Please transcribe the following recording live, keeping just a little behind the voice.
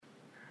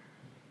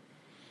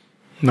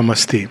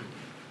Namaste.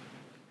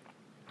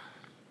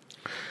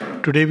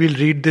 Today we'll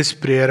read this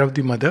prayer of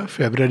the Mother,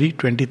 February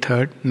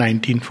 23rd,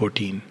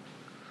 1914.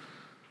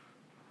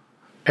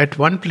 At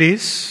one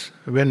place,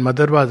 when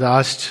Mother was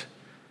asked,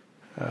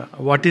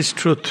 what is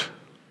truth?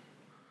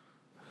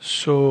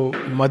 So,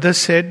 Mother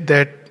said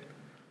that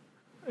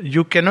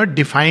you cannot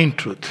define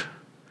truth,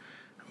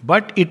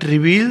 but it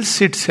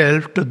reveals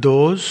itself to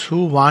those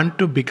who want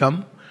to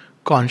become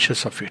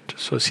conscious of it.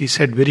 So, she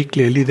said very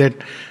clearly that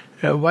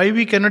why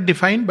we cannot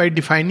define? By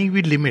defining,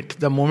 we limit.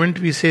 The moment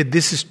we say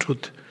this is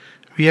truth,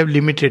 we have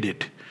limited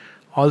it.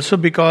 Also,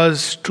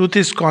 because truth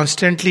is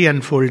constantly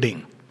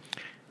unfolding.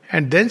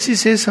 And then she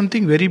says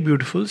something very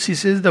beautiful. She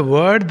says the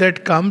word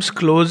that comes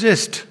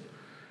closest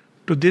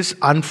to this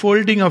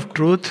unfolding of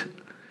truth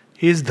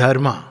is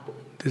dharma.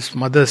 This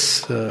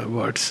Mother's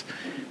words.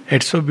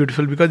 It's so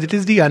beautiful because it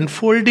is the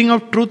unfolding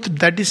of truth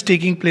that is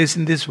taking place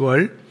in this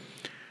world.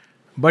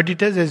 But it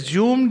has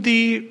assumed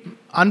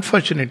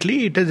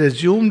unfortunately, it has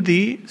assumed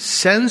the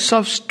sense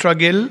of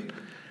struggle,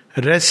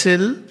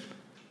 wrestle,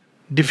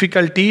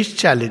 difficulties,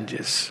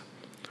 challenges.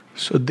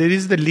 So there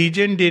is the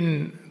legend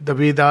in the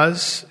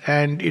Vedas,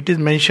 and it is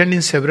mentioned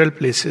in several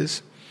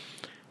places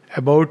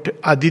about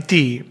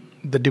Aditi,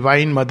 the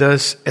Divine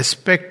Mother's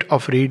aspect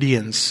of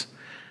radiance,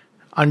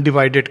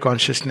 undivided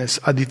consciousness.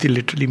 Aditi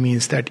literally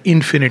means that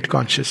infinite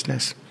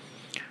consciousness.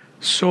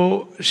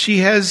 So she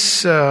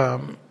has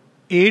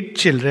 8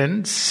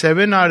 children,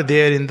 7 are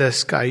there in the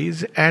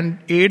skies, and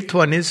 8th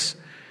one is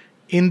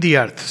in the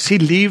earth. She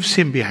leaves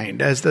him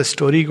behind. As the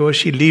story goes,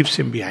 she leaves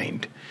him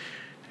behind.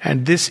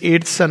 And this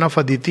 8th son of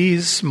Aditi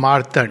is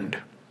Martand.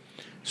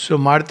 So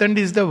Martand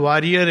is the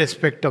warrior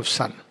aspect of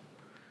sun.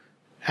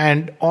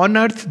 And on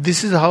earth,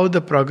 this is how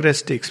the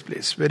progress takes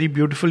place. Very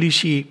beautifully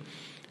she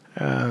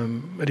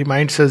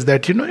reminds us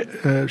that, Sri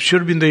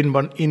Aurobindo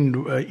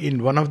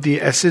in one of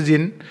the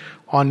essays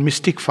on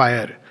mystic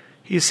fire,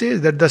 he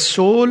says that the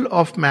soul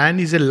of man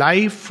is a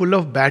life full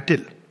of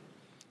battle.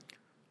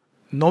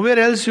 Nowhere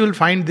else you will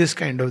find this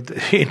kind of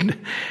thing.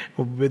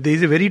 There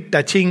is a very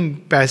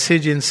touching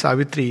passage in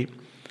Savitri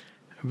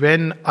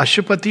when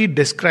Ashupati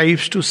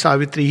describes to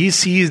Savitri, he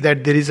sees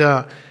that there is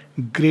a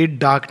great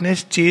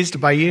darkness chased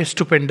by a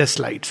stupendous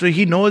light. So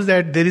he knows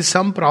that there is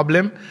some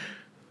problem,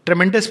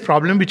 tremendous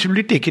problem which will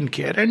be taken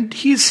care. And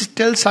he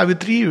tells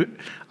Savitri,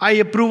 I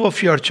approve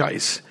of your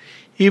choice.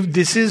 If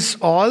this is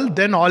all,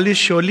 then all is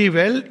surely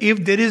well.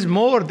 If there is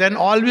more, then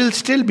all will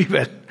still be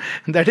well.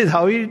 That is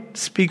how he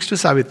speaks to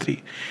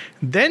Savitri.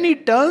 Then he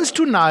turns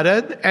to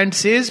Narad and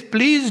says,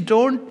 please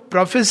don't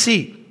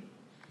prophesy.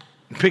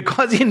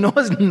 Because he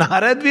knows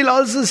Narad will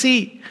also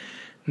see.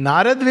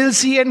 Narad will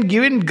see and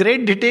give in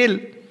great detail.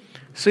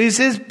 So he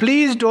says,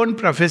 please don't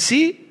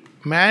prophesy.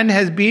 Man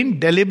has been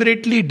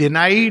deliberately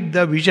denied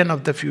the vision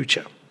of the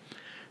future.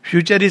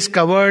 Future is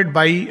covered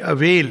by a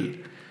veil.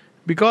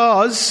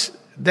 Because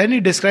then he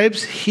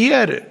describes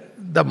here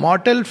the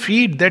mortal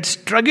feet that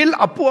struggle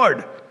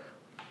upward.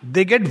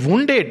 They get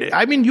wounded.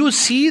 I mean, you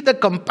see the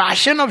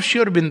compassion of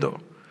Sri Aurobindo.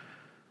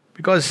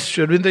 Because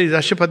Sri Aurobindo is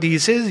Ashupati. He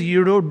says,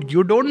 you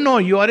don't know.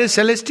 You are a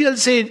celestial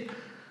sage.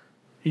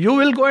 You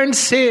will go and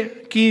say,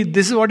 Ki,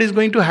 this is what is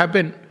going to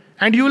happen.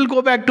 And you will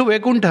go back to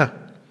Vaikuntha.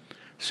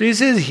 So he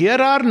says, here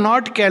are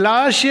not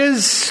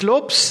Kailash's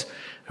slopes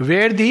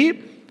where the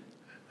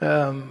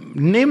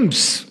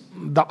nymphs,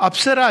 the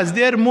apsaras,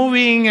 they are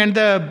moving and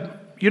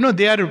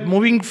they are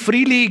moving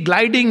freely,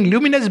 gliding,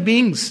 luminous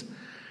beings.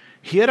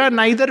 Here are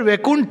neither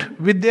Vaikuntha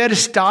with their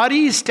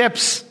starry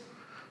steps.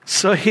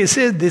 So he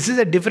says, this is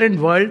a different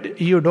world.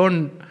 You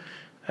don't,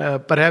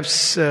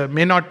 perhaps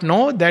may not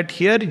know that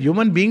here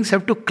human beings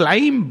have to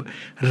climb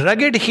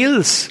rugged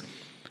hills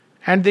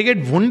and they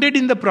get wounded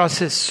in the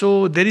process.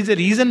 So there is a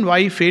reason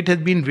why fate has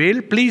been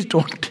veiled. Please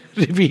don't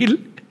reveal,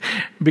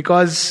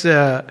 because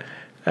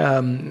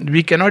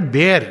we cannot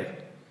bear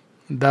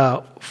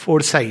the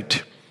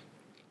foresight.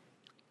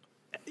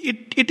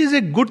 It is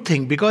a good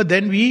thing, because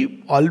then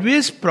we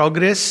always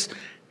progress,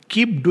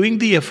 keep doing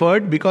the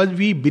effort, because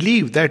we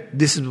believe that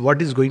this is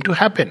what is going to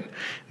happen.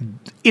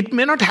 It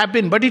may not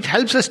happen, but it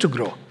helps us to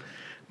grow.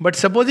 But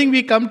supposing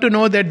we come to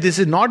know that this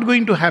is not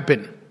going to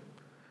happen,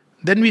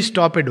 then we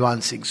stop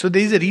advancing. So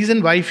there is a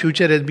reason why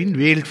future has been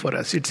veiled for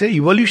us. It's an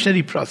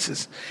evolutionary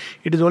process.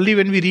 It is only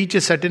when we reach a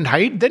certain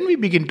height, then we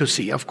begin to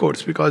see, of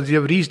course, because you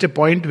have reached a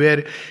point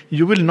where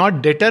you will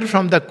not deter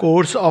from the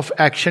course of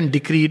action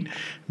decreed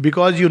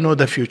because you know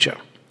the future.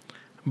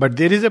 But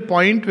there is a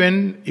point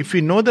when, if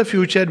we know the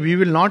future, we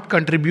will not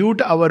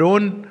contribute our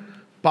own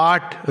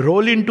part,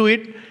 roll into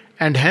it,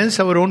 and hence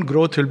our own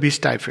growth will be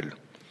stifled.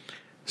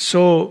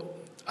 So,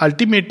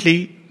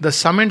 ultimately, the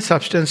sum and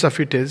substance of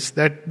it is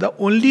that the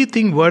only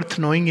thing worth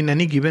knowing in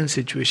any given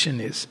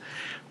situation is,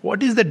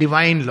 what is the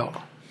divine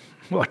law?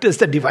 What does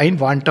the divine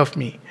want of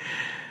me?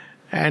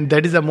 And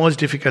that is the most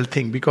difficult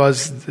thing,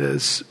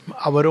 because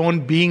our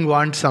own being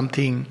wants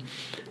something,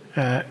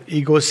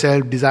 ego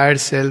self, desire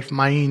self,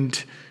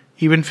 mind,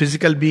 even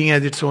physical being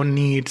has its own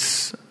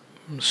needs.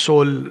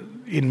 Soul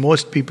in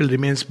most people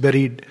remains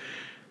buried.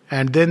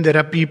 And then there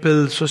are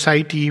people,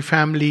 society,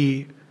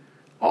 family,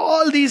 all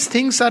all these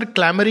things are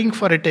clamoring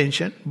for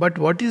attention, but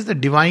what is the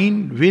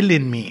divine will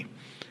in me?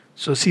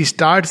 So she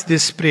starts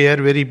this prayer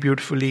very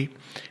beautifully.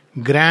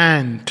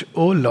 Grant,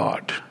 O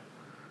Lord.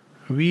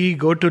 We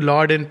go to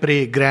Lord and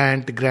pray,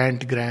 grant,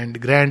 grant, grant,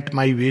 grant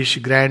my wish,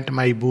 grant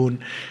my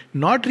boon.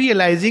 Not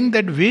realizing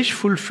that wish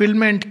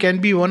fulfillment can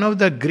be one of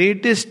the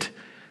greatest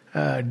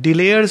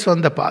delayers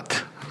on the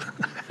path.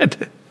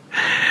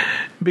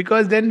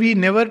 Because then we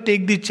never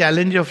take the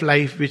challenge of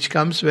life which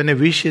comes when a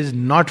wish is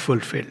not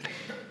fulfilled.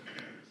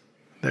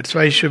 That's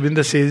why Sri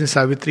Aurobindo says in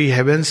Savitri,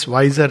 heaven's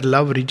wiser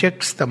love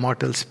rejects the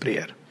mortal's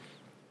prayer.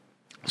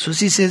 So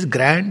she says,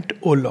 grant,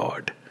 O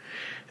Lord,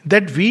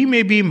 that we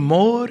may be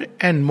more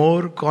and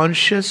more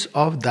conscious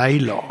of thy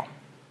law.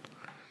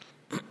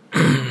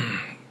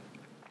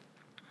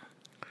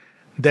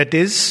 That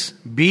is,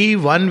 be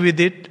one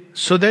with it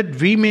so that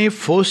we may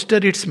foster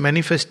its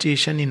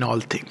manifestation in all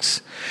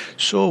things.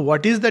 So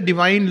what is the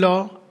divine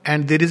law?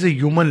 And there is a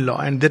human law,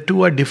 and the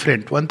two are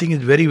different. One thing is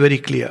very, very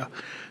clear.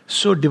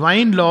 So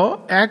divine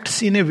law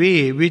acts in a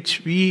way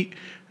which we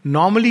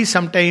normally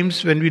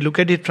sometimes, when we look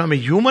at it from a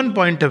human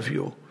point of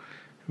view,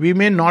 we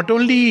may not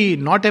only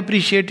not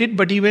appreciate it,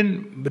 but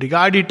even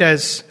regard it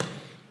as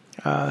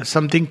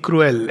something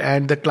cruel.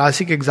 And the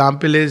classic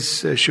example is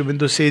Sri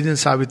Aurobindo says in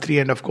Savitri,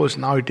 and of course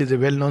now it is a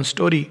well-known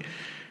story,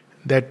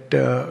 that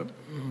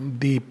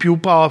the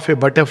pupa of a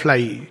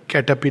butterfly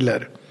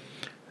caterpillar.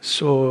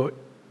 So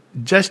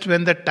just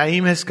when the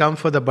time has come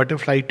for the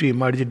butterfly to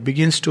emerge, it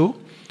begins to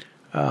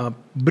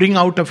bring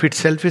out of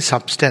itself a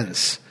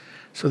substance.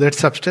 So that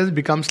substance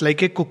becomes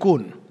like a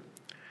cocoon.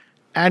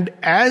 And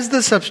as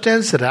the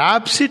substance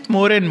wraps it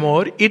more and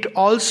more, it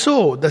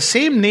also, the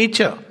same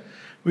nature,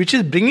 which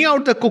is bringing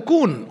out the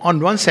cocoon on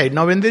one side.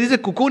 Now when there is a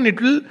cocoon, it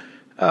will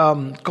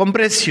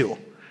compress you.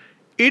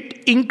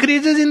 It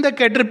increases in the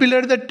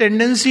caterpillar the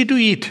tendency to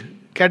eat.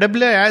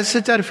 Caterpillar as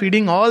such are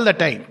feeding all the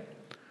time.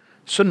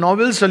 So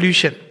novel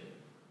solution.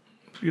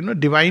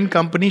 Divine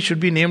company should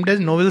be named as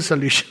novel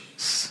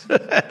solutions.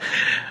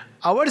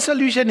 Our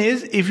solution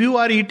is, if you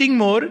are eating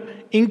more,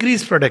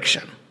 increase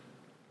production.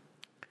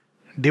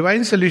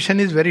 Divine solution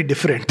is very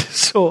different.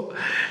 So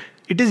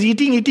it is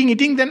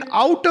eating, then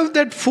out of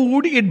that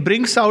food it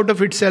brings out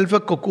of itself a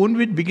cocoon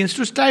which begins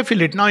to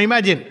stifle it. Now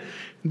imagine,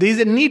 there is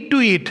a need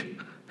to eat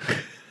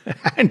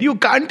and you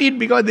can't eat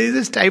because there is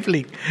a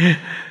stifling.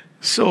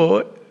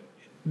 So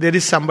there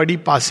is somebody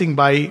passing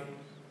by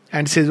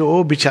and says,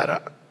 oh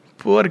bichara,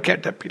 poor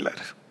caterpillar.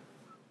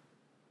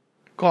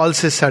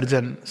 Calls a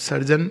surgeon.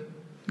 Surgeon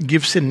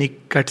gives a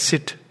nick, cuts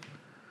it.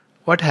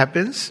 What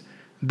happens?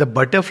 The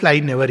butterfly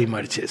never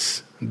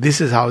emerges.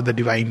 This is how the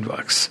divine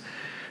works.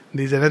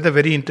 There is another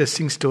very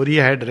interesting story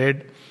I had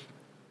read.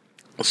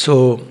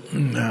 So,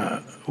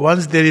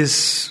 once there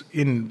is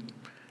in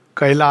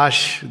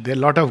Kailash, there are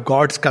a lot of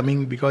gods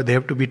coming because they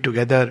have to be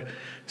together,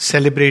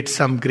 celebrate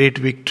some great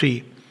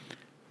victory.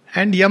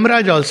 And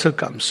Yamraj also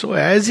comes. So,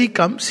 as he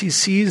comes, he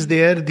sees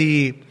there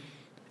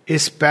a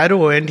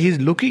sparrow, and he is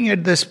looking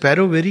at the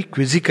sparrow very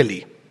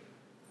quizzically,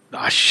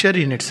 usher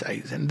in its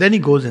eyes, and then he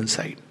goes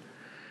inside.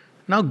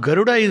 Now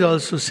Garuda is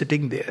also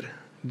sitting there.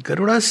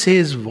 Garuda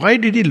says, why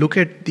did he look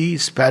at the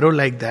sparrow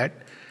like that?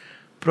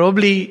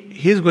 Probably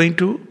he is going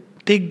to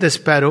take the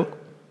sparrow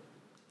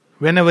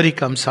whenever he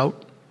comes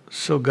out.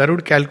 So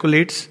Garuda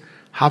calculates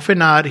half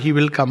an hour he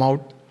will come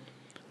out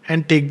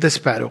and take the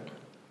sparrow.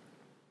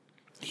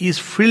 He is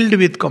filled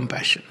with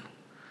compassion.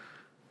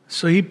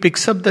 So he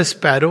picks up the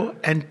sparrow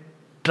and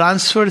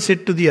transfers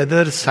it to the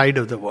other side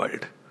of the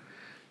world.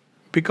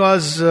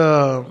 Because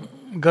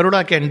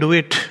Garuda can do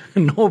it,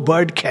 no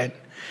bird can.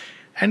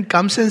 And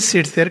comes and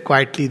sits there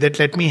quietly, that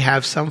let me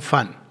have some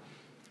fun.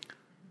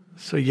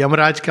 So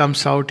Yamaraj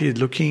comes out, he's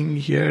looking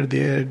here,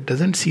 there,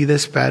 doesn't see the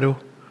sparrow.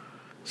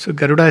 So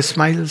Garuda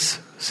smiles,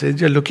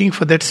 says, you're looking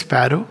for that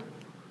sparrow?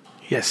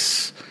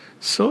 Yes.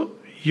 So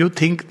you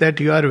think that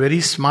you are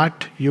very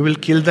smart, you will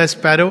kill the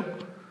sparrow?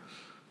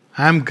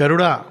 I am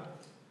Garuda.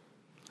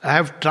 I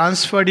have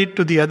transferred it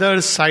to the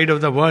other side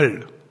of the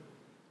world.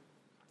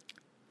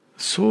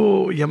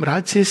 So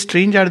Yamaraj says,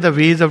 strange are the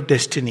ways of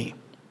destiny.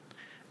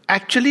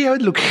 Actually, I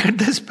was looking at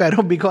the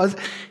sparrow because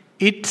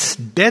its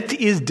death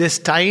is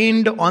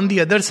destined on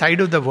the other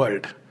side of the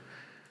world.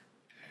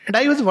 And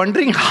I was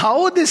wondering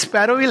how this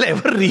sparrow will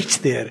ever reach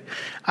there.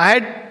 I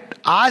had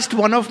asked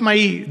one of my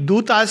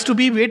dutas to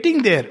be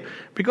waiting there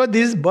because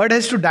this bird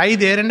has to die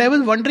there, and I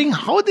was wondering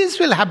how this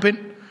will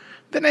happen.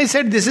 Then I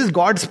said, this is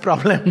God's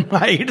problem.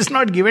 It is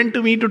not given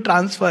to me to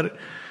transfer.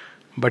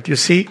 But you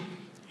see,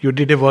 you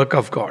did a work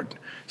of God.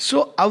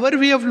 So our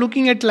way of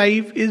looking at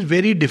life is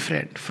very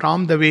different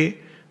from the way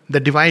the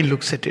divine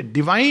looks at it.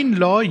 Divine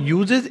law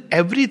uses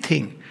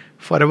everything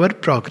for our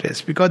progress,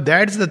 because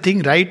that's the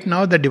thing right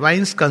now. The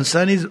divine's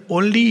concern is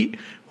only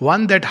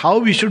one, that how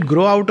we should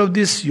grow out of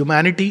this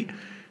humanity,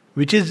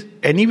 which is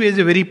anyways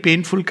a very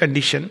painful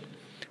condition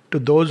to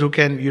those who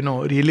can,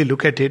 really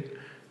look at it.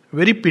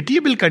 Very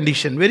pitiable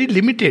condition, very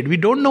limited. We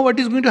don't know what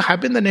is going to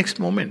happen the next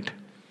moment.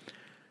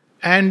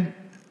 And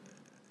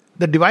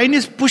the divine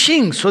is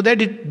pushing so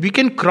that we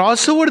can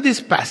cross over this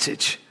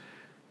passage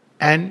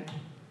and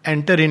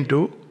enter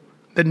into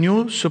the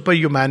new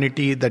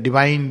superhumanity, the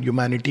divine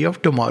humanity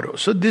of tomorrow.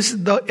 So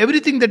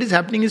everything that is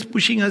happening is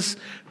pushing us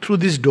through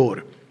this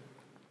door.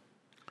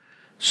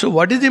 So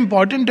what is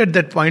important at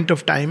that point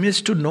of time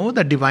is to know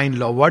the divine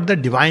law, what the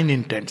divine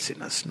intents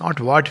in us, not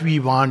what we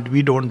want,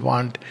 we don't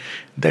want.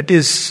 That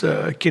is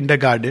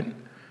kindergarten.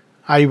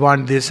 I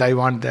want this, I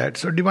want that.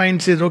 So divine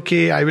says,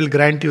 okay, I will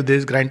grant you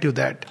this, grant you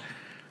that.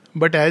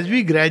 But as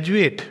we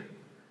graduate,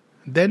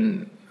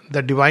 then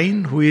the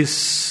divine who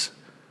is,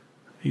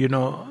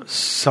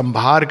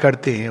 संभार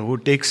करते हैं, who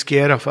takes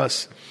care of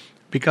us,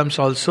 becomes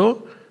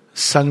also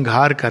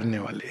संघार करने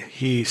वाले.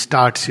 He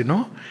starts,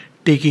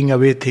 taking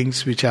away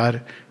things which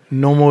are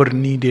no more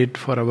needed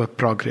for our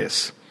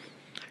progress.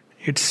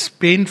 It's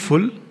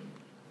painful,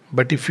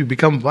 but if we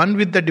become one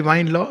with the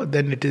divine law,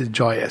 then it is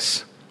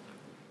joyous.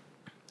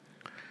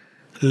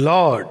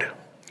 Lord,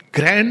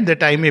 grant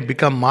that I may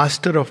become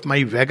master of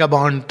my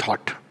vagabond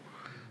thought.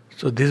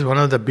 So this is one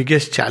of the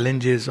biggest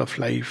challenges of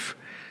life.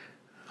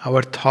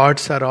 Our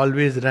thoughts are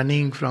always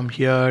running from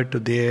here to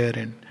there,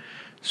 and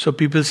so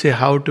people say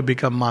how to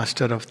become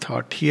master of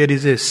thought. Here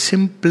is a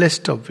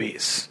simplest of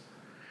ways.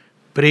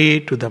 Pray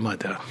to the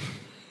mother.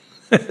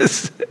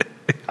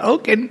 How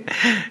can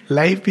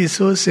life be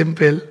so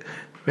simple?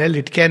 Well,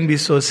 it can be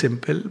so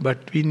simple,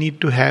 but we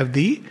need to have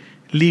the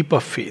leap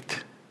of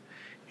faith.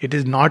 It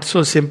is not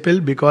so simple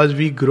because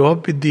we grow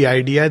up with the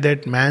idea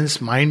that man's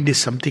mind is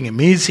something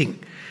amazing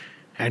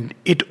and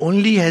it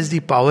only has the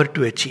power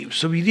to achieve.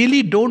 So we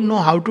really don't know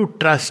how to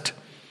trust.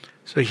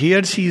 So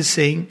here she is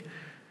saying,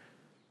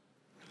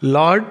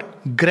 Lord,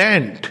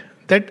 grant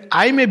that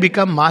I may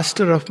become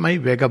master of my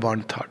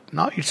vagabond thought.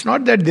 Now, it's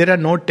not that there are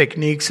no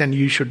techniques and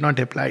you should not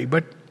apply,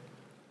 but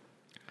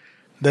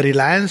the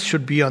reliance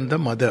should be on the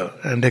mother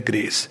and her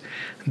grace.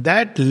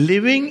 That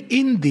living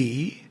in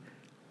thee,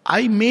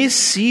 I may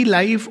see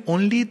life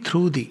only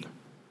through thee.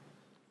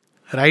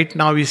 Right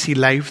now we see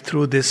life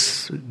through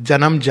this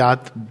Janam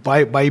Jat.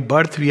 By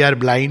birth we are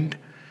blind,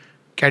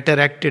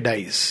 cataracted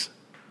eyes.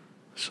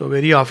 So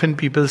very often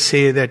people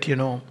say that,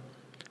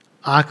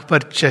 आँख पर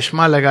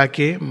चश्मा लगा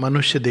के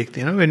मनुष्य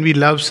देखते हैं. When we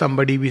love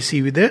somebody we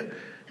see with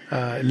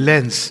a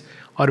lens,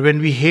 or when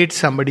we hate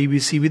somebody we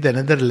see with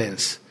another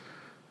lens.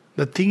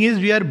 The thing is,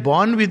 we are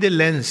born with a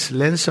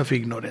lens of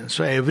ignorance.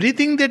 So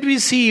everything that we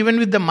see, even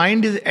with the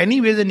mind, is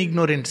anyways an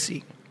ignorant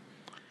seeing.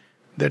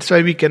 That's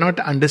why we cannot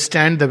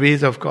understand the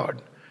ways of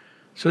God.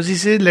 So she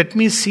says, let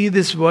me see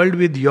this world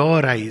with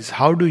your eyes.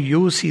 How do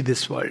you see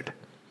this world?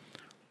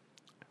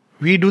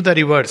 We do the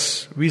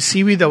reverse. We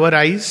see with our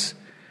eyes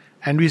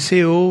and we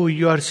say, oh,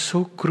 you are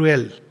so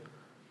cruel.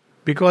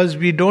 Because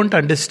we don't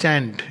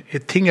understand a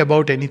thing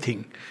about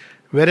anything.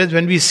 Whereas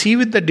when we see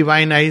with the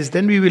divine eyes,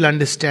 then we will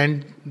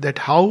understand that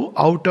how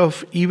out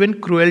of even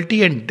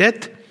cruelty and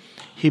death,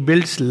 He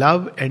builds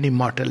love and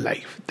immortal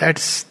life.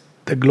 That's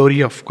the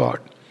glory of God.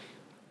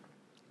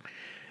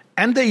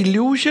 And the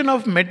illusion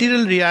of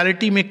material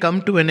reality may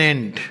come to an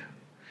end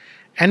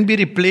and be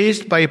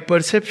replaced by a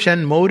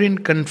perception more in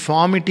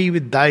conformity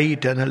with thy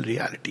eternal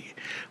reality.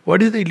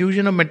 What is the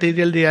illusion of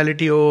material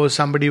reality? Oh,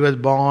 somebody was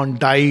born,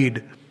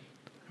 died.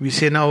 We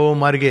say now, oh,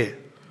 mar gaye.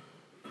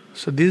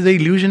 So this is the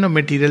illusion of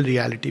material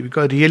reality,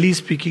 because really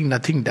speaking,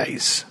 nothing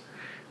dies.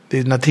 There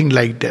is nothing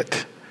like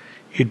death.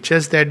 It's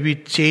just that we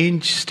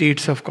change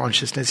states of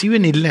consciousness.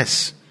 Even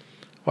illness,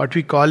 what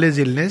we call as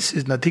illness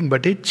is nothing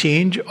but a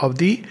change of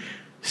the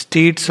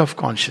states of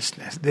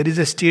consciousness. There is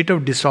a state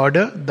of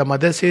disorder. The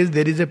mother says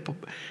there is a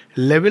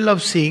level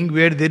of seeing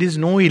where there is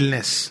no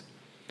illness.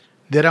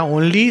 There are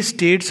only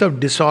states of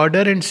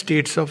disorder and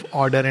states of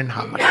order and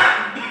harmony.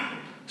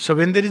 So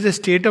when there is a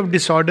state of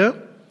disorder,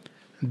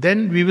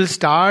 then we will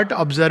start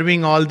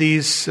observing all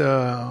these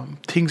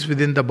things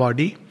within the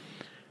body,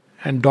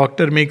 and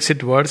doctor makes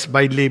it worse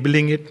by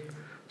labeling it.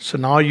 So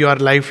now you are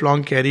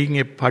lifelong carrying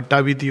a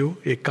phatta with you,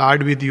 a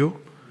card with you.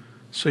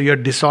 So your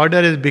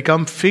disorder has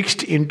become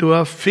fixed into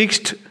a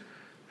fixed,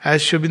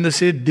 as Sri Aurobindo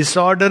says,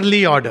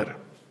 disorderly order.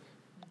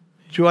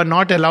 You are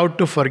not allowed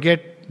to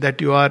forget that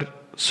you are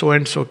so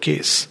and so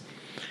case.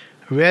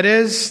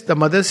 Whereas the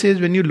mother says,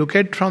 when you look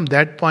at from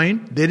that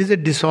point, there is a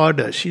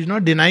disorder. She is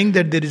not denying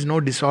that there is no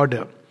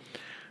disorder.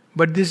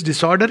 But this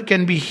disorder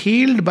can be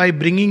healed by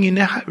bringing in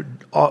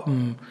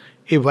a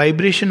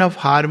vibration of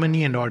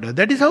harmony and order.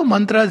 That is how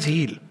mantras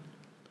heal.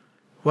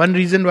 One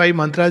reason why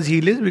mantras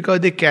heal is because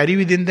they carry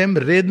within them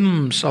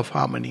rhythms of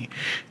harmony.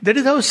 That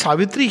is how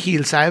Savitri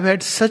heals. I have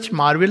had such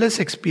marvelous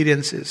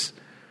experiences.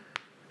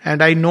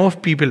 And I know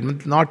of people,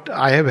 not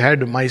I have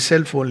had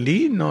myself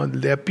only, no,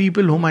 there are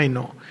people whom I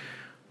know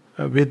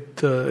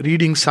with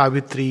reading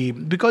Savitri,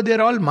 because they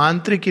are all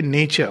mantric in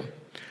nature.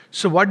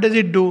 So what does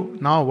it do?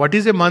 Now, what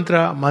is a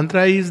mantra?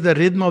 Mantra is the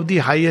rhythm of the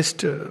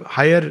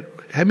higher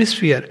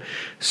hemisphere.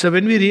 So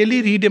when we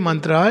really read a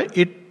mantra,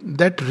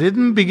 that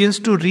rhythm begins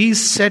to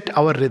reset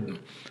our rhythm.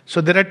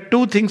 So there are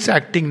two things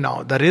acting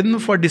now. The rhythm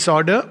for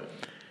disorder,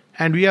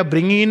 and we are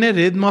bringing in a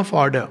rhythm of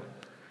order.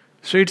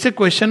 So it's a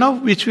question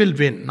of which will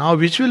win. Now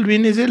which will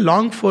win is a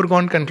long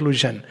foregone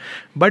conclusion.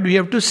 But we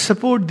have to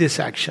support this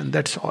action,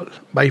 that's all,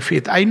 by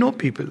faith. I know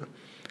people.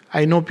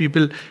 I know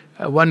people,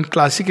 one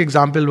classic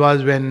example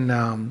was when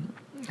I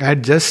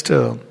had just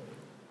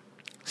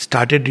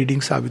started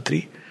reading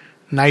Savitri.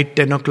 Night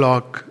 10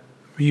 o'clock,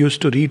 we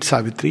used to read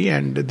Savitri,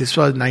 and this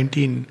was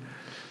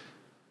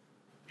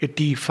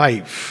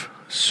 1985.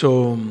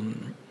 So,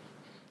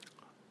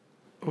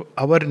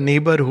 our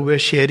neighbor who were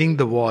sharing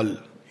the wall,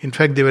 in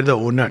fact, they were the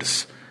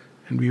owners,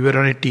 and we were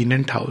on a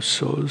tenant house.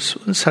 So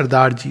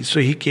Sardarji, so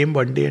he came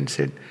one day and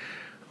said,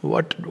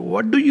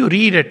 What do you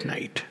read at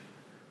night?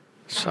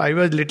 So I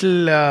was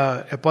little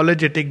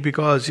apologetic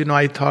because,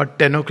 I thought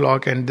 10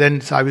 o'clock and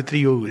then Savitri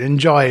you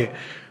enjoy.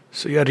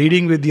 So you are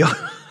reading with your...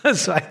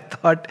 So I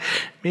thought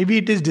maybe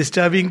it is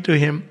disturbing to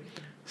him.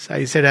 So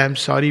I said, I am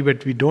sorry,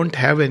 but we don't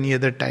have any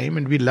other time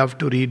and we love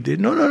to read this.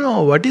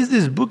 No. What is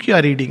this book you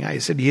are reading? I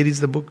said, here is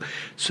the book.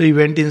 So he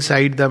went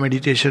inside the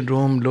meditation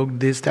room,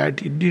 looked this, that.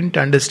 He didn't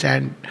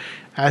understand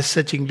as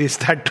such English.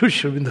 That too,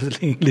 Sri Aurobindo's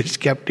English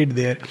kept it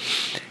there.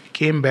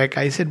 Came back.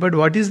 I said, but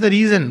what is the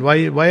reason?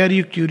 Why are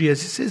you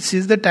curious? He says,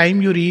 since the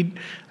time you read,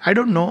 I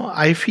don't know.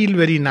 I feel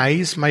very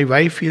nice. My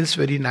wife feels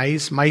very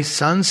nice. My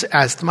son's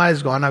asthma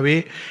has gone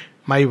away.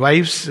 My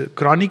wife's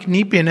chronic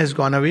knee pain has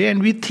gone away,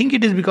 and we think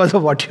it is because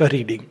of what you are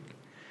reading.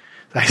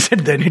 I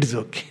said, then it is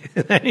okay.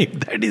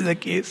 If that is the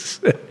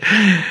case.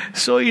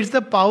 So it's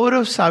the power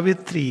of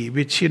Savitri,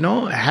 which,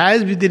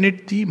 has within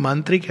it the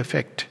mantric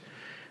effect.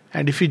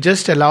 And if you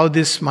just allow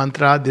this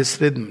mantra, this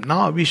rhythm,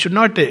 no, we should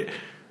not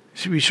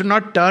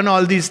turn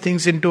all these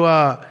things into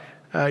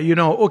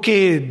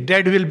okay,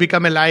 dead will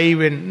become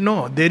alive. And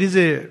no,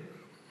 we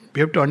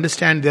have to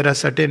understand there are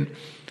certain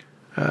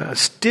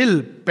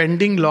still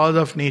pending laws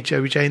of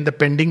nature which are in the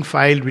pending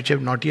file, which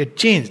have not yet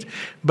changed.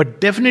 But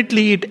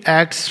definitely it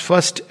acts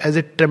first as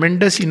a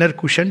tremendous inner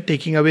cushion,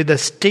 taking away the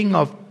sting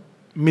of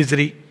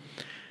misery.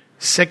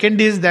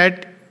 Second is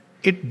that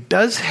it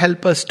does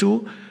help us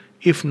to,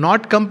 if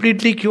not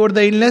completely cure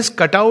the illness,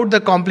 cut out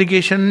the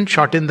complication,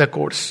 shorten the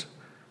course.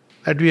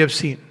 That we have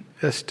seen.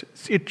 Just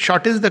it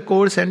shortens the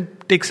course and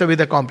takes away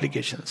the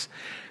complications.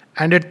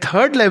 And at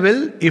third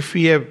level, if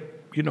we have,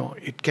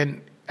 it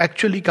can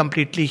actually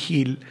completely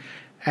heal.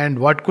 And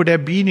what could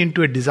have been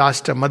into a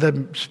disaster,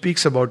 Mother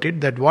speaks about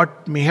it, that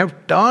what may have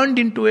turned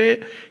into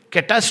a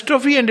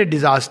catastrophe and a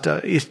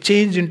disaster is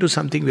changed into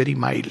something very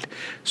mild.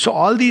 So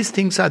all these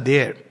things are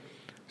there.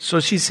 So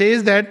she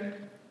says that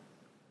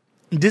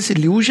this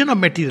illusion of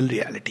material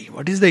reality,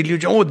 what is the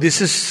illusion? Oh,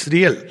 this is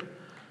real.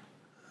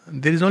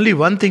 There is only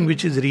one thing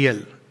which is real.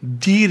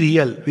 The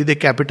real with a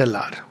capital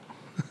R.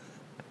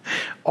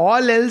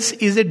 All else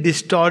is a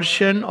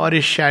distortion or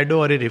a shadow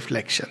or a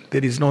reflection.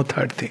 There is no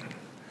third thing.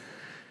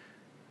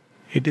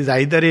 It is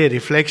either a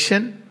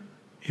reflection.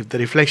 If the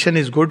reflection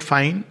is good,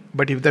 fine.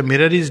 But if the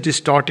mirror is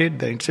distorted,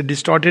 then it's a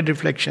distorted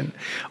reflection.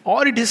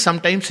 Or it is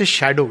sometimes a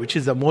shadow, which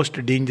is the most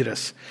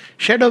dangerous.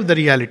 Shadow of the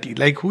reality.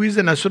 Like who is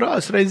an Asura?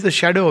 Asura is the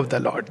shadow of the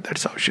Lord.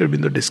 That's how Sri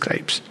Aurobindo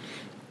describes.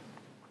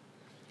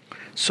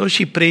 So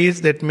she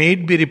prays that may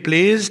it be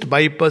replaced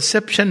by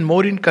perception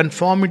more in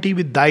conformity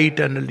with thy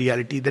eternal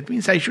reality. That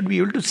means I should be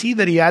able to see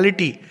the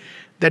reality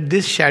that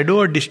this shadow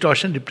or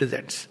distortion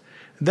represents.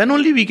 Then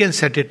only we can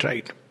set it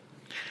right.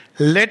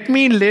 Let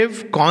me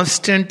live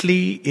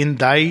constantly in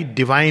thy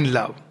divine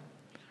love,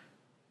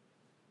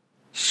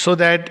 so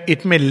that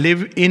it may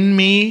live in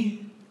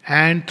me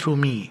and through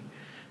me.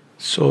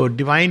 So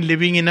divine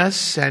living in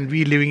us and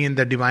we living in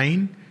the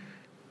divine.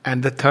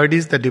 And the third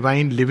is the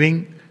divine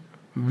living.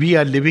 We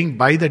are living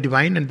by the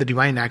divine and the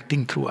divine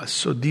acting through us.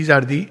 So these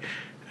are the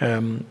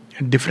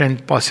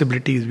different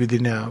possibilities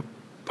within a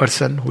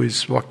person who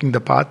is walking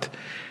the path.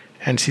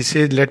 And she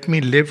says, let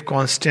me live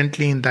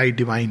constantly in thy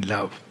divine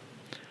love,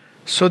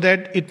 so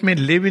that it may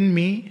live in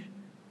me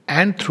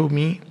and through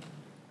me.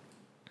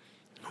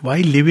 Why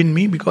live in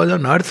me? Because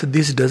on earth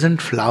this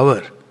doesn't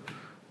flower.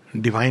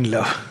 Divine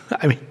love.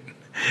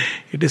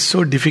 It is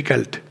so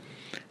difficult.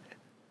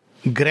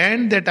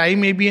 Grant that I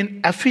may be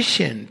an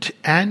efficient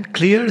and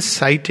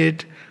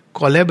clear-sighted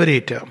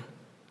collaborator,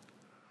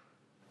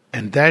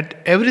 and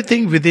that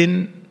everything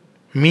within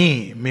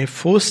me may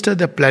foster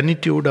the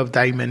plenitude of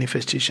thy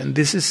manifestation.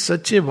 This is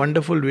such a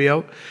wonderful way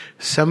of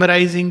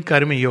summarizing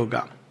Karma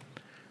Yoga.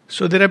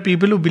 So there are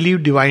people who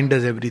believe divine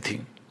does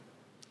everything.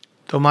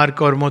 Tomar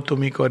kormo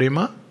tumi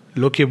korema,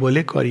 loke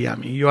bole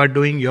koryami. You are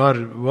doing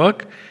your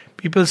work,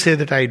 people say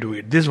that I do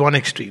it. This is one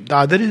extreme. The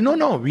other is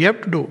no, we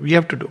have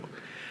to do.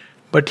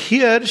 But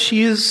here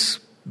she is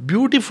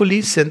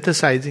beautifully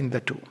synthesizing the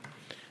two.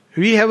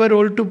 We have a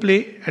role to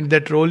play, and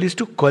that role is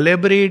to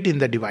collaborate in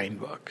the divine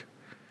work.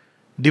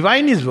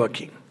 Divine is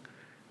working,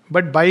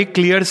 but by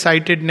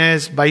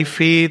clear-sightedness, by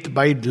faith,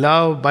 by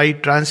love, by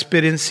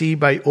transparency,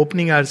 by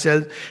opening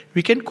ourselves,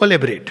 we can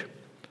collaborate.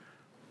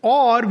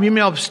 Or we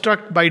may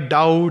obstruct by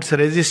doubts,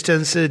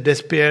 resistances,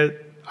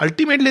 despair.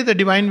 Ultimately, the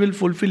divine will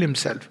fulfill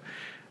himself.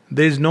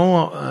 There is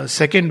no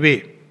second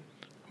way.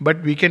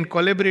 But we can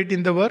collaborate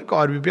in the work,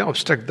 or we may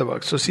obstruct the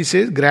work. So she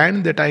says,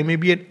 grant that I may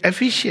be an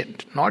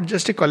efficient, not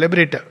just a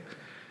collaborator,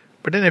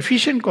 but an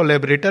efficient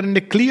collaborator and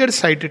a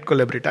clear-sighted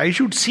collaborator. I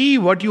should see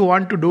what you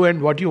want to do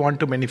and what you want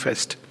to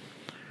manifest,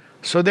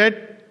 so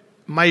that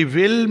my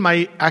will,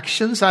 my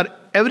actions are,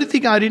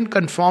 everything are in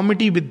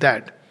conformity with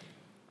that.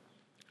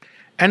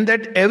 And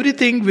that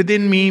everything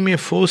within me may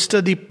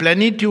foster the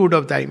plenitude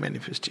of thy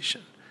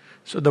manifestation.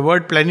 So the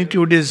word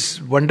plenitude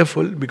is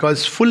wonderful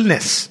because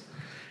fullness.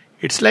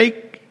 It's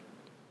like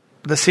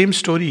the same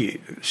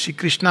story. Shri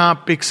Krishna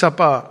picks up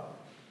a,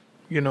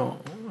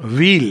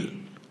 wheel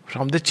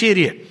from the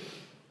chariot.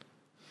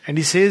 And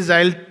he says,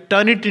 I'll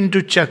turn it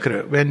into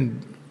chakra.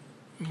 When,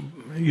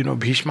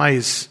 Bhishma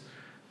is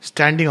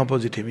standing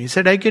opposite him. He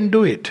said, I can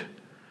do it.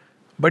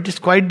 But it's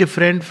quite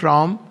different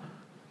from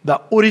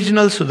the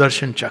original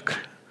Sudarshan chakra.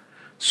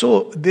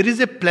 So there is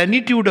a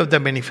plenitude of the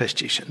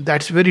manifestation.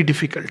 That's very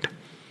difficult.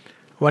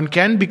 One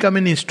can become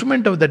an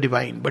instrument of the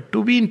divine, but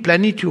to be in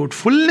plenitude,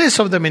 fullness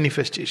of the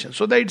manifestation,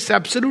 so that it's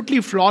absolutely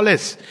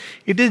flawless.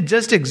 It is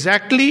just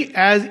exactly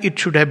as it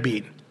should have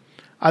been.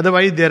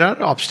 Otherwise, there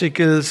are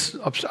obstacles.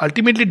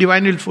 Ultimately,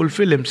 divine will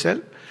fulfill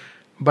himself,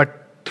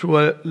 but through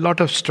a lot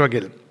of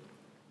struggle.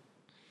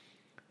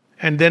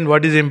 And then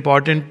what is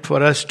important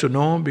for us to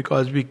know,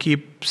 because we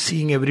keep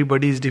seeing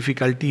everybody's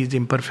difficulties,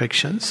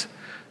 imperfections.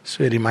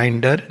 So a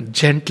reminder,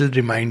 gentle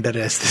reminder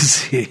as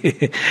they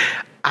say.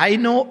 I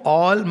know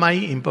all my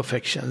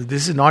imperfections.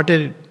 This is not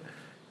an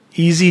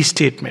easy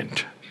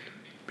statement.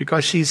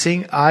 Because she is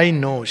saying, I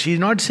know. She is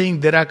not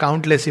saying there are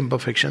countless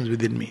imperfections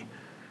within me.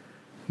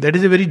 That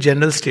is a very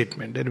general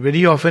statement. And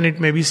very often it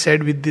may be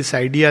said with this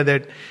idea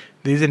that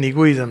there is an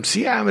egoism.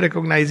 See, I am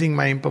recognizing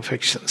my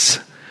imperfections.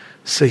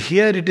 So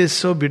here it is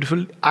so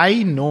beautiful.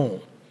 I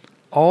know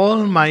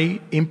all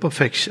my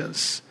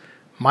imperfections,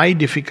 my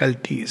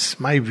difficulties,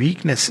 my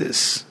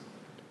weaknesses.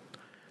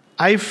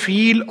 I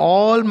feel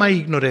all my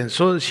ignorance.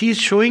 So she is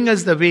showing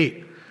us the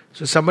way.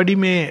 So somebody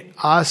may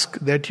ask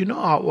that,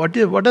 what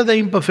are the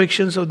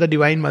imperfections of the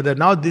Divine Mother?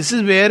 Now this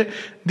is where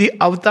the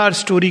avatar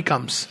story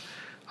comes.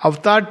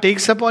 Avatar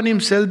takes upon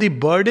himself the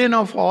burden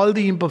of all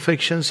the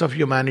imperfections of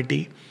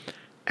humanity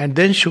and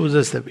then shows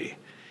us the way.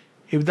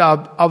 If the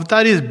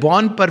avatar is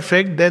born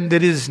perfect, then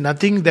there is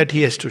nothing that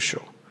he has to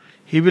show.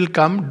 He will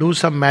come, do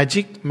some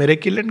magic,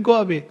 miracle and go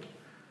away.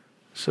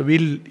 So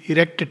we'll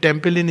erect a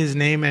temple in his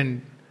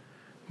name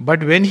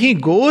but when he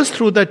goes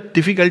through the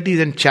difficulties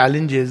and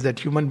challenges that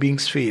human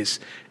beings face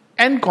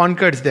and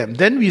conquers them,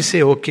 then we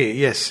say, okay,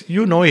 yes,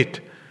 you know it.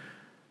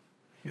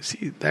 You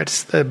see,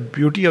 that's the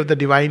beauty of the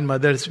Divine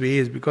Mother's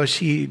ways, because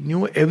she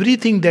knew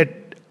everything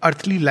that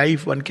earthly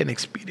life one can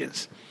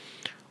experience.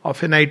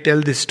 Often I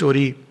tell this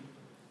story,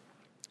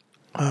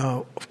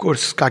 of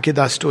course,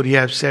 Kakeda's story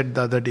I have said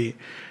the other day,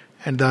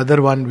 and the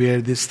other one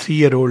where this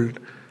 3-year-old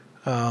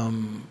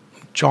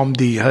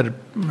Chomdi,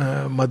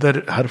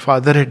 her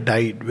father had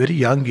died very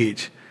young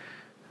age,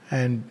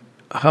 and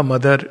her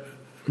mother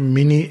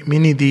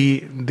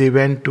Minidi, they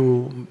went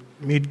to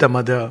meet the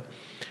mother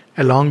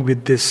along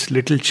with this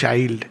little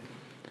child,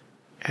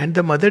 and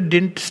the mother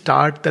didn't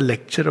start the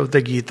lecture of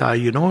the Gita,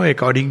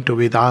 according to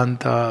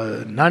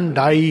Vedanta, none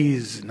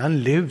dies,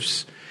 none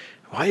lives.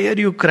 Why are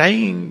you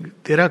crying?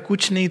 Tera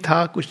kuch nahi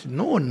tha, kuch.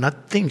 No,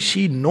 nothing.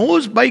 She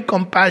knows by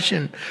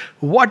compassion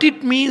what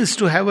it means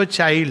to have a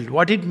child,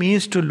 what it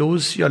means to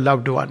lose your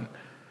loved one.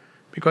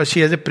 Because she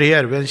has a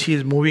prayer when she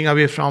is moving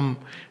away from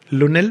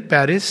Lunel,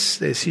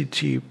 Paris,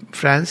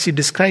 France, she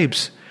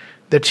describes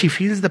that she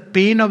feels the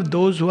pain of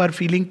those who are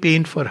feeling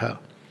pain for her.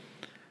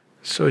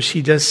 So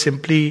she just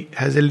simply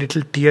has a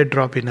little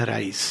teardrop in her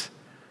eyes,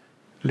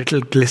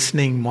 little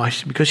glistening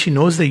moist, because she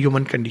knows the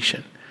human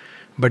condition.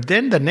 But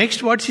then the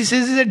next word she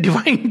says is a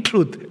divine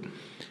truth.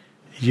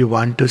 You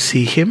want to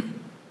see him?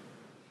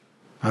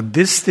 Now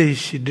this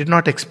she did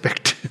not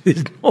expect.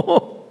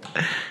 No.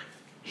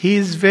 He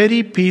is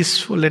very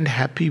peaceful and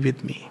happy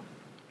with me.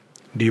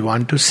 Do you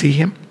want to see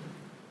him?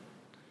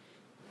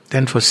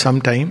 Then for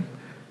some time,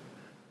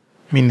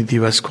 Minidi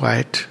was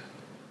quiet.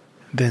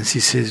 Then she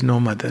says, no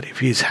mother, if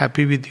he is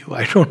happy with you,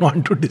 I don't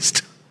want to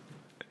disturb.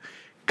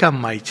 Come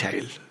my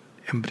child.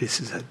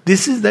 Embraces her.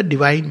 This is the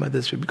Divine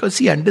Mother's way, because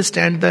she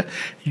understands the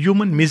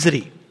human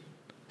misery.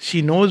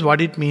 She knows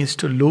what it means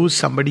to lose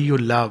somebody you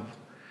love.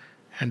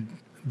 And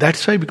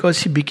that's why, because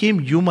she became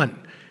human,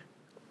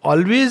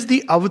 always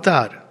the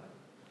avatar.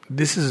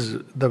 This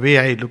is the way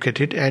I look at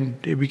it,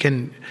 and we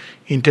can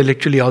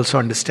intellectually also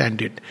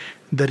understand it.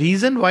 The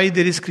reason why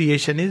there is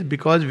creation is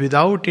because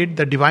without it,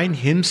 the Divine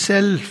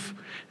Himself,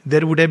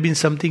 there would have been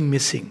something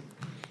missing.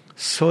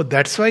 So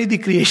that's why the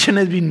creation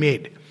has been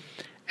made.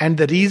 And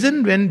the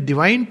reason when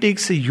Divine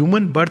takes a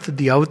human birth,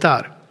 the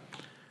avatar,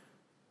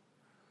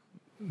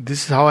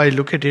 this is how I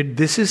look at it,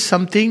 this is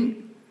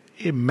something,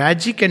 a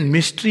magic and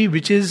mystery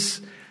which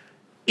is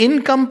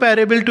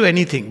incomparable to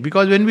anything.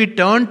 Because when we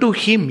turn to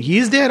Him, He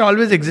is there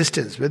always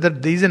existence. Whether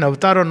there is an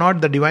avatar or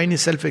not, the Divine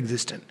is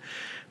self-existent.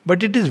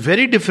 But it is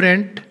very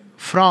different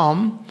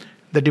from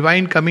the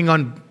Divine coming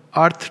on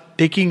earth,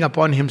 taking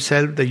upon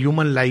Himself the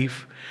human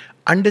life,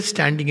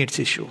 understanding its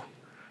issue.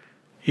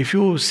 If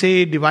you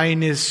say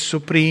Divine is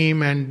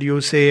supreme and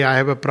you say, I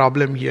have a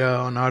problem here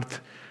on earth,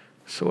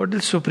 so what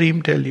does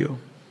Supreme tell you?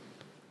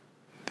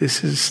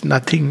 This is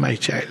nothing, my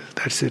child.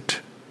 That's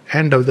it.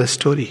 End of the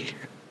story.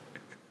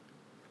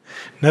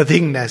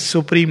 Nothingness,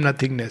 supreme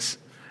nothingness.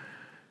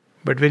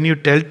 But when you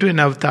tell to an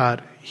avatar,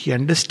 he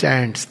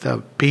understands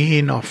the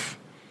pain of.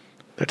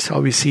 That's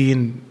how we see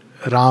in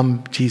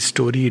Ramji's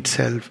story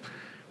itself.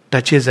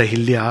 Touches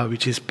Ahilya,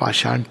 which is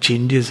Pashan,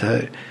 changes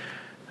her.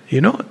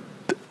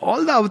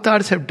 All the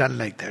avatars have done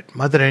like that.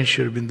 Mother and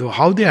Sri Aurobindo,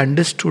 how they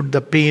understood the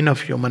pain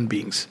of human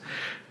beings.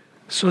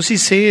 So she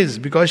says,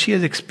 because she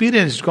has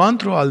experienced, gone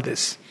through all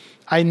this,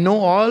 I know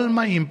all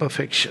my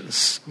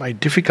imperfections, my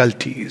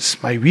difficulties,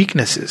 my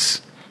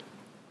weaknesses.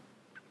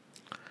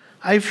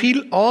 I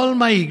feel all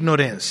my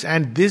ignorance,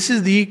 and this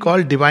is the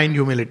called divine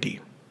humility.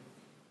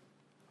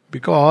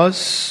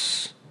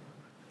 Because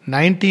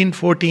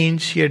 1914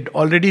 she had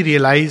already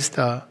realized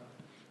the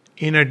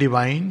inner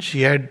divine.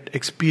 She had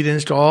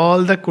experienced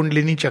all the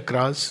Kundalini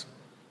chakras.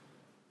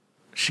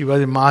 She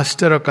was a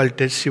master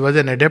occultist. She was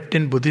an adept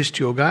in Buddhist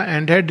yoga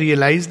and had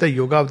realized the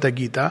yoga of the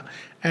Gita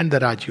and the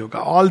Raj Yoga.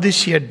 All this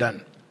she had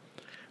done.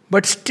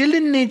 But still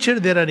in nature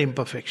there are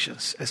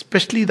imperfections,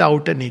 especially the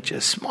outer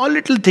nature, small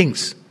little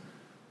things.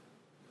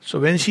 So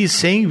when she is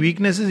saying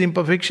weaknesses,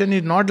 imperfection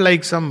is not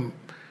like some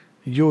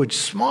huge,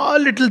 small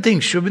little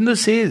things. Sri Aurobindo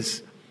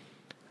says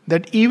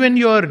that even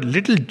your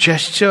little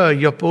gesture,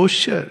 your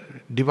posture,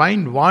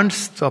 divine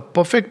wants the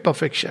perfect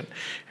perfection.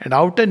 And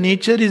outer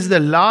nature is the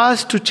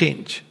last to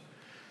change.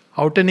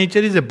 Outer nature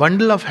is a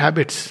bundle of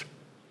habits.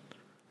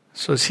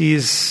 So she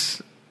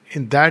is,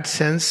 in that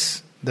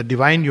sense, the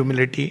divine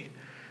humility.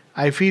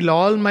 I feel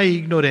all my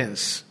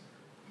ignorance.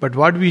 But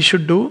what we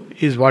should do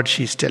is what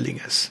she is telling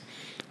us.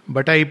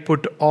 But I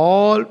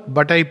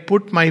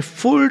put my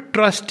full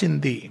trust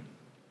in thee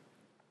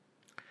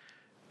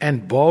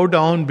and bow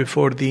down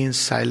before thee in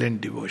silent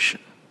devotion.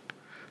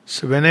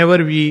 So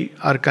whenever we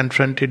are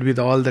confronted with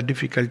all the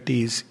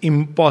difficulties,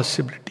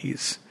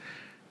 impossibilities,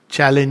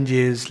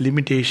 challenges,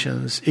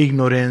 limitations,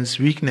 ignorance,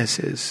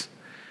 weaknesses,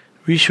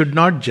 we should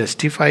not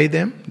justify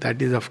them.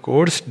 That is, of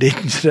course,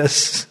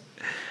 dangerous.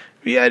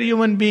 We are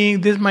human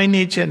beings, this is my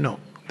nature. No,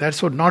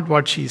 that's not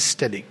what she is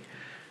telling.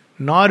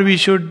 Nor we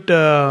should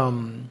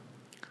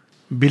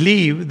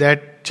believe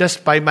that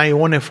just by my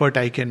own effort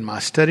I can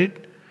master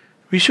it.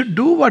 We should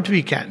do what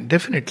we can,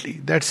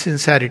 definitely. That's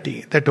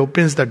sincerity, that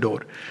opens the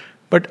door.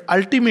 But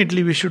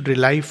ultimately we should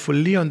rely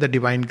fully on the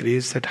divine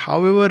grace, that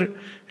however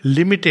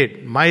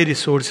limited my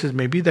resources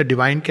may be, the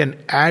divine can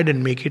add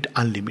and make it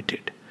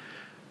unlimited.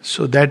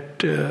 So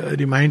that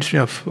reminds me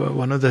of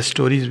one of the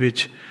stories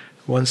which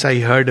once I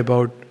heard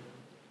about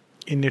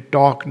in a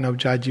talk.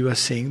 Navjatji was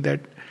saying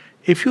that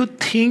if you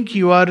think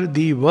you are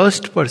the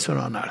worst person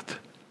on earth,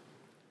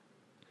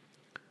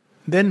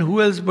 then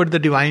who else but the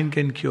divine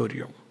can cure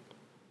you?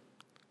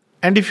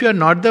 And if you are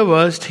not the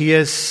worst, he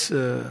has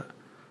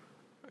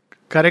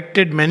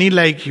corrected many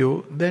like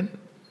you, then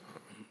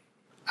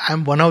I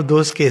am one of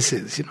those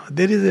cases.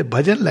 There is a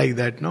bhajan like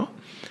that, no?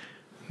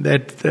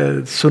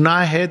 That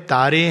suna hai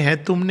tare hai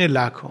tumne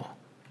lakho.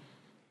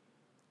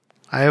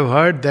 I have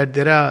heard that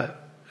there are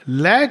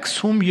lakhs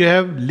whom you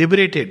have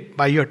liberated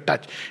by your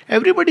touch.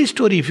 Everybody's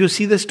story, if you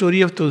see the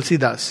story of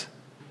Tulsidas,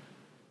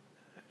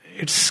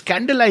 it's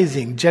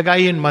scandalizing.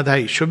 Jagai and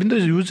Madhai. Sri Aurobindo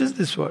uses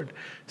this word.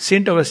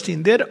 Saint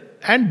Augustine there.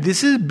 And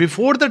this is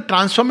before the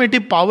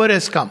transformative power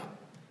has come.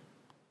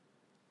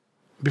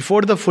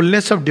 Before the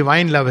fullness of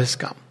divine love has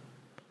come.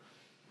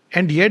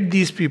 And yet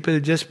these people,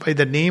 just by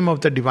the name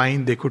of the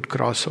divine, they could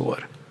cross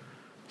over.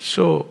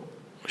 So,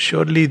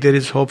 surely there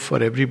is hope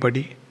for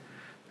everybody.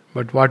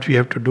 But what we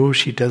have to do,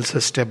 she tells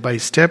us step by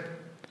step,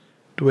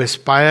 to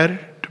aspire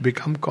to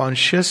become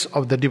conscious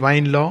of the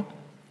divine law,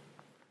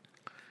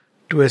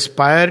 to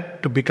aspire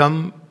to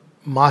become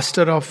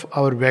master of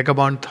our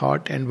vagabond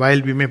thought, and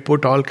while we may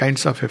put all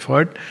kinds of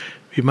effort,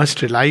 we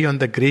must rely on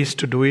the grace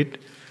to do it,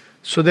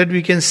 so that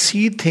we can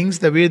see things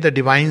the way the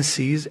divine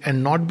sees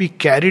and not be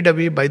carried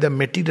away by the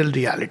material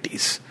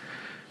realities,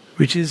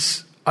 which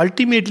is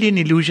ultimately an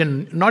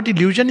illusion. Not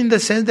illusion in the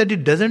sense that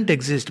it doesn't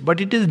exist, but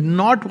it is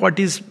not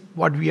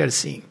what we are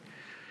seeing.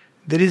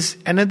 There is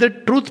another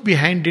truth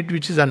behind it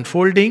which is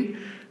unfolding,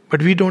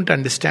 but we don't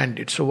understand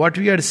it. So what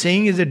we are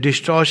saying is a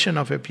distortion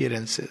of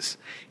appearances,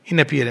 in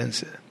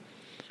appearances.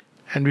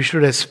 And we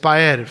should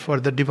aspire for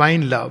the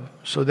divine love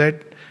so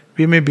that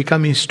we may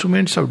become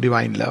instruments of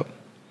divine love.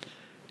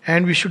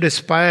 And we should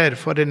aspire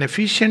for an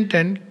efficient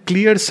and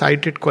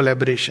clear-sighted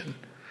collaboration.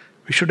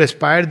 We should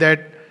aspire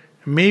that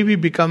may we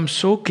become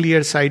so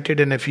clear-sighted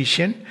and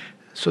efficient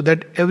so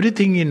that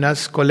everything in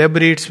us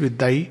collaborates with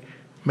thy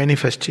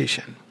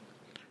manifestation.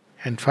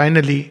 And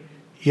finally,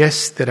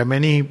 yes, there are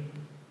many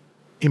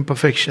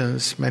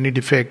imperfections, many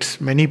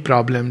defects, many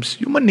problems.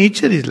 Human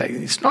nature is like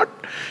this. It's not,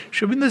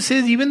 Sri Aurobindo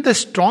says, even the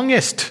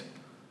strongest.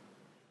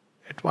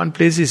 At one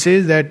place he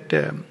says that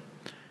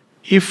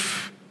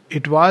if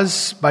it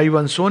was by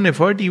one's own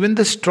effort, even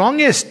the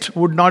strongest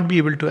would not be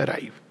able to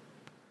arrive.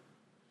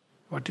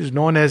 What is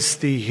known as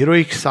the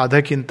heroic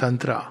sadhak in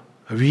Tantra,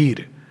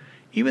 Veer,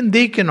 even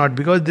they cannot,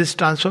 because this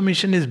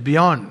transformation is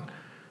beyond.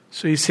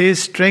 So he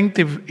says strength,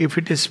 if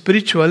it is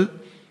spiritual,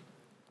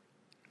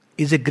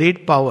 is a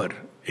great power.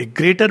 A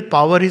greater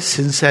power is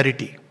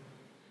sincerity.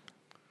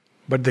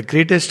 But the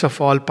greatest of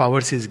all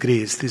powers is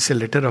grace. This is a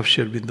letter of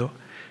Sri Aurobindo.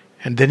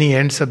 And then he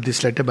ends up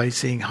this letter by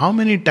saying, how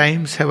many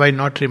times have I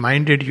not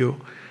reminded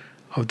you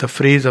of the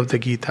phrase of the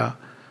Gita,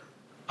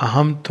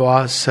 Aham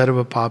tva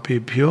sarva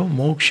papebhyo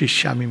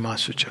mokshishyami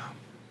masucha.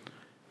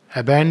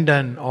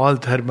 Abandon all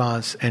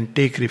dharmas and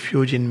take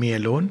refuge in me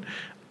alone.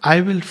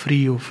 I will free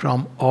you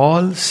from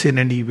all sin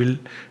and evil.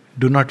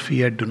 Do not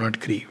fear, do not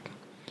grieve.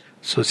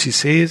 So she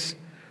says,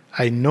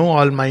 I know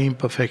all my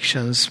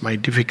imperfections, my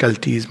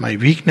difficulties, my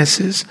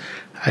weaknesses.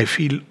 I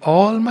feel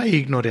all my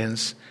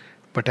ignorance,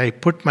 but I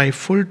put my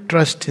full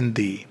trust in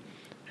thee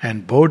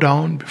and bow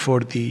down before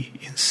thee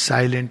in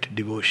silent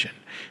devotion.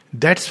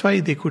 That's why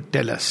they could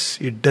tell us,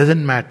 it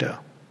doesn't matter.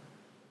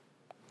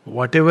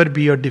 Whatever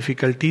be your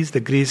difficulties, the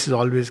grace is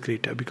always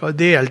greater, because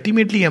they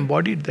ultimately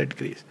embodied that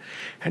grace.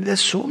 And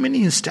there's so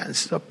many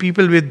instances of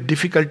people with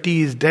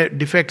difficulties,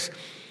 defects.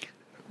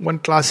 One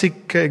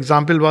classic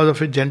example was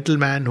of a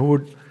gentleman who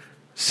would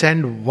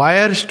send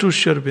wires to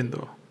Sri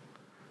Aurobindo.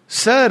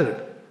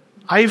 Sir,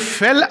 I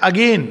fell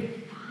again.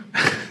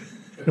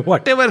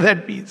 Whatever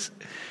that means.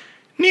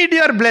 Need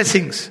your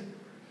blessings.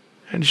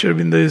 And Sri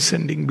Aurobindo is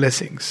sending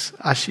blessings.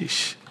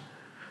 Ashish.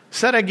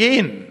 Sir,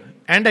 again.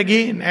 And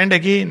again, and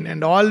again,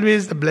 and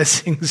always the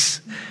blessings.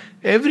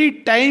 Every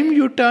time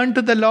you turn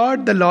to the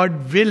Lord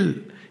will.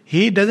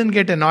 He doesn't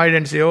get annoyed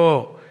and say,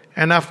 oh,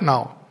 enough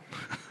now.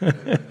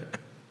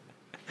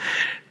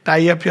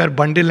 Tie up your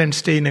bundle and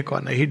stay in a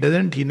corner. He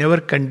doesn't. He never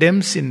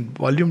condemns. In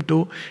volume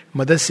 2,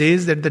 Mother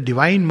says that the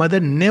Divine Mother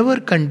never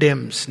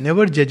condemns,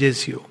 never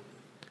judges you.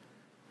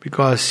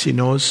 Because she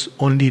knows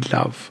only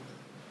love.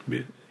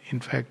 In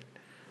fact,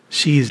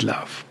 she is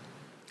love.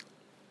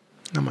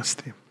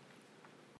 Namaste.